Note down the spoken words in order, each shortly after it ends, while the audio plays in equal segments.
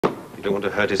You don't want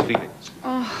to hurt his feelings.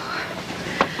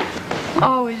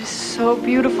 Oh, it is so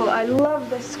beautiful. I love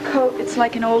this coat. It's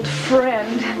like an old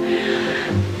friend.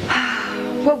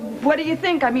 Well, what do you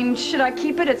think? I mean, should I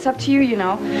keep it? It's up to you, you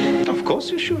know. Of course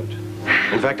you should.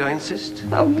 In fact, I insist.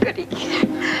 Oh, goody.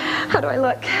 How do I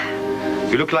look?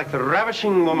 You look like the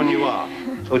ravishing woman you are.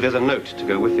 Oh, there's a note to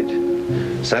go with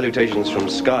it. Salutations from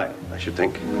Sky, I should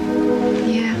think.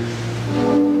 Yeah.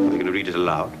 Are you going to read it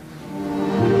aloud?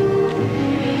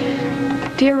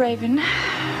 Dear Raven,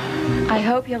 I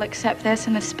hope you'll accept this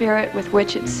in the spirit with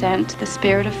which it's sent, the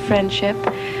spirit of friendship.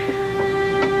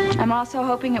 I'm also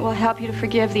hoping it will help you to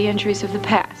forgive the injuries of the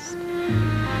past.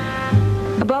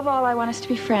 Above all, I want us to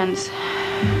be friends,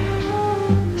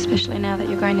 especially now that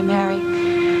you're going to marry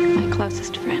my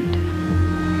closest friend,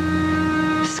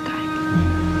 Sky.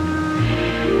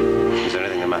 Is there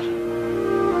anything the matter?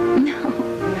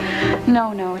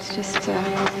 No, it's just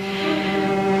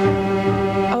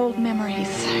old memories.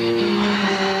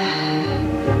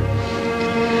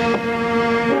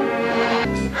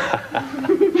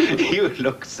 You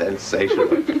look sensational.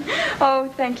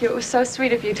 Oh, thank you. It was so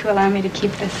sweet of you to allow me to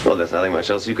keep this. Well, there's nothing much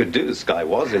else you could do. Sky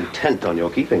was intent on your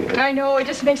keeping it. I know, it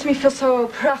just makes me feel so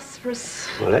prosperous.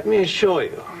 Well, let me assure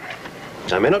you,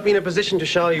 I may not be in a position to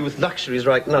shower you with luxuries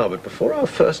right now, but before our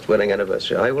first wedding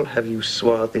anniversary, I will have you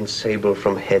swathed in sable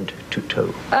from head to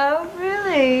toe. Oh,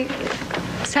 really?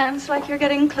 Sounds like you're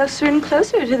getting closer and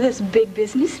closer to this big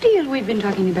business deal we've been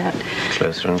talking about.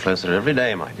 Closer and closer every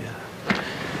day, my dear.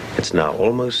 It's now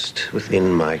almost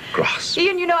within my grasp.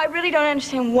 Ian, you know, I really don't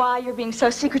understand why you're being so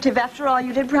secretive. After all,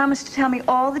 you did promise to tell me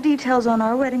all the details on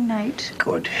our wedding night.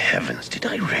 Good heavens, did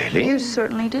I really? You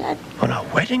certainly did. On our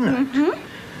wedding night?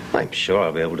 Mm-hmm. I'm sure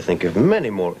I'll be able to think of many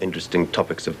more interesting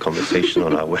topics of conversation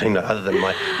on our wedding night other than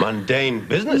my mundane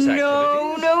business activities.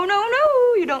 No.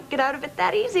 You don't get out of it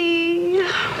that easy.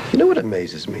 You know what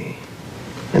amazes me?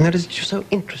 And that is that you're so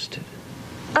interested.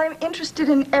 I'm interested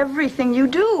in everything you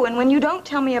do, and when you don't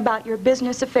tell me about your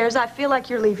business affairs, I feel like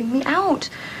you're leaving me out.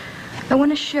 I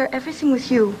want to share everything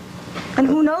with you. And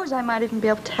who knows, I might even be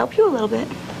able to help you a little bit.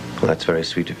 Well, that's very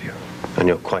sweet of you. And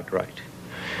you're quite right.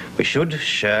 We should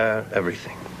share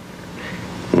everything.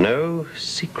 No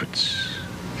secrets.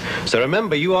 So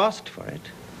remember, you asked for it.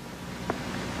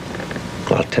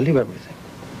 I'll tell you everything.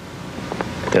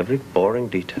 Every boring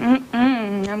detail.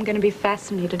 I'm going to be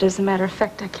fascinated. As a matter of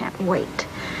fact, I can't wait.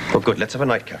 Well, good. Let's have a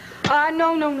nightcap.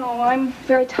 No. I'm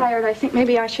very tired. I think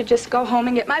maybe I should just go home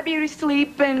and get my beauty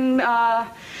sleep and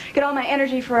get all my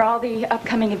energy for all the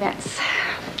upcoming events.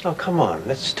 Oh, come on.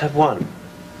 Let's just have one.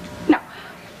 No.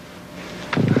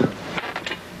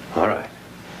 All right.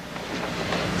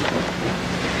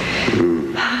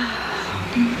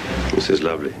 This is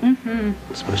lovely.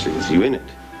 Especially with you in it.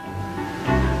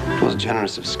 It was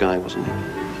generous of Sky, wasn't it?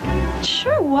 It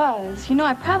sure was. You know,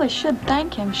 I probably should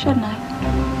thank him, shouldn't I?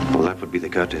 Well, that would be the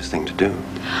courteous thing to do.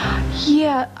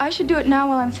 Yeah, I should do it now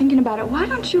while I'm thinking about it. Why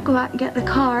don't you go out and get the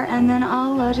car, and then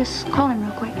I'll just call him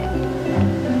real quick.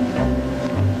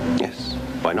 Yes,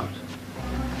 why not?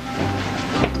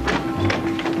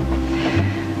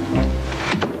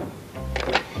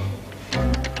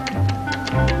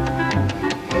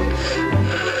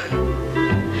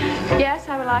 Yes,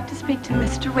 I would like to speak to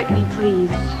Mr. Whitney,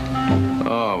 please.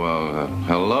 Oh, well,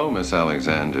 hello, Miss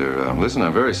Alexander. Listen,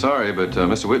 I'm very sorry, but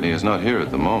Mr. Whitney is not here at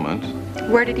the moment.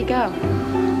 Where did he go?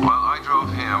 Well, I drove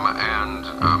him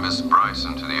and Miss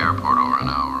Bryson to the airport over an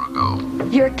hour ago.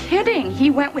 You're kidding. He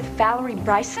went with Valerie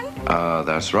Bryson?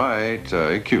 That's right.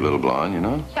 Cute little blonde, you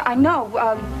know? Yeah, I know.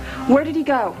 Where did he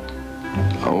go?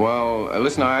 Well,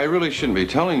 listen, I really shouldn't be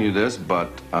telling you this, but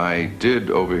I did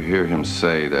overhear him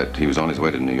say that he was on his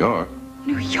way to New York.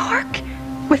 New York?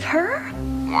 With her?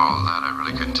 Well, that I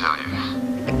really couldn't tell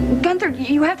you. Gunther,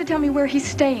 you have to tell me where he's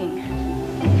staying.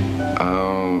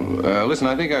 Listen,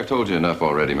 I think I've told you enough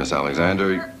already, Miss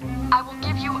Alexander. I will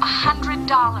give you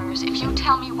 $100 if you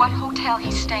tell me what hotel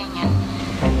he's staying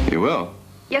in. You will?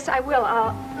 Yes, I will.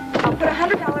 I'll put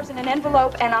 $100 in an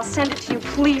envelope and I'll send it to you.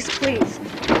 Please.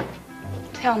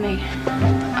 Tell me.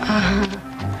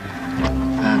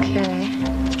 Okay.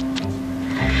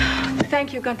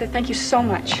 Thank you, Gunther. Thank you so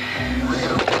much.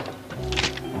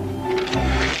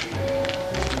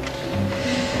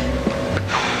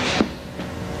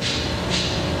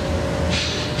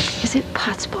 Is it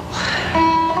possible?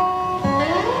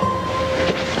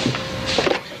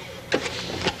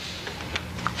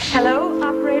 Hello,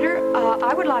 operator.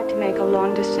 I would like to make a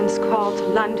long-distance call to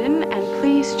London, and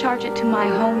please charge it to my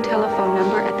home telephone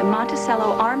number at the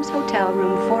Monticello Arms Hotel,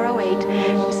 room 408,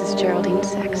 Mrs. Geraldine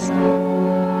Sachs.